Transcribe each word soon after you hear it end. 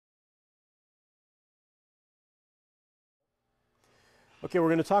Okay, we're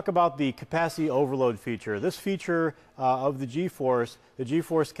going to talk about the capacity overload feature. This feature of the G-force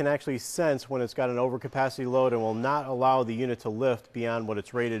can actually sense when it's got an overcapacity load and will not allow the unit to lift beyond what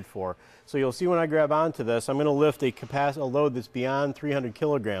it's rated for. So you'll see when I grab onto this, I'm going to lift a load that's beyond 300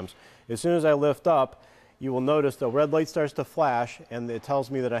 kilograms. As soon as I lift up, you will notice the red light starts to flash and it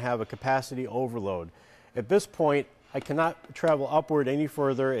tells me that I have a capacity overload. At this point, I cannot travel upward any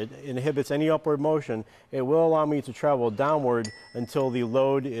further. It inhibits any upward motion. It will allow me to travel downward until the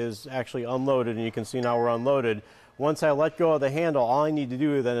load is actually unloaded, and you can see now we're unloaded. Once I let go of the handle, all I need to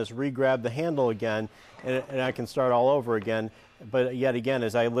do then is re-grab the handle again, and I can start all over again. But yet again,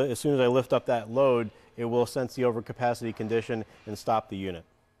 as soon as I lift up that load, it will sense the overcapacity condition and stop the unit.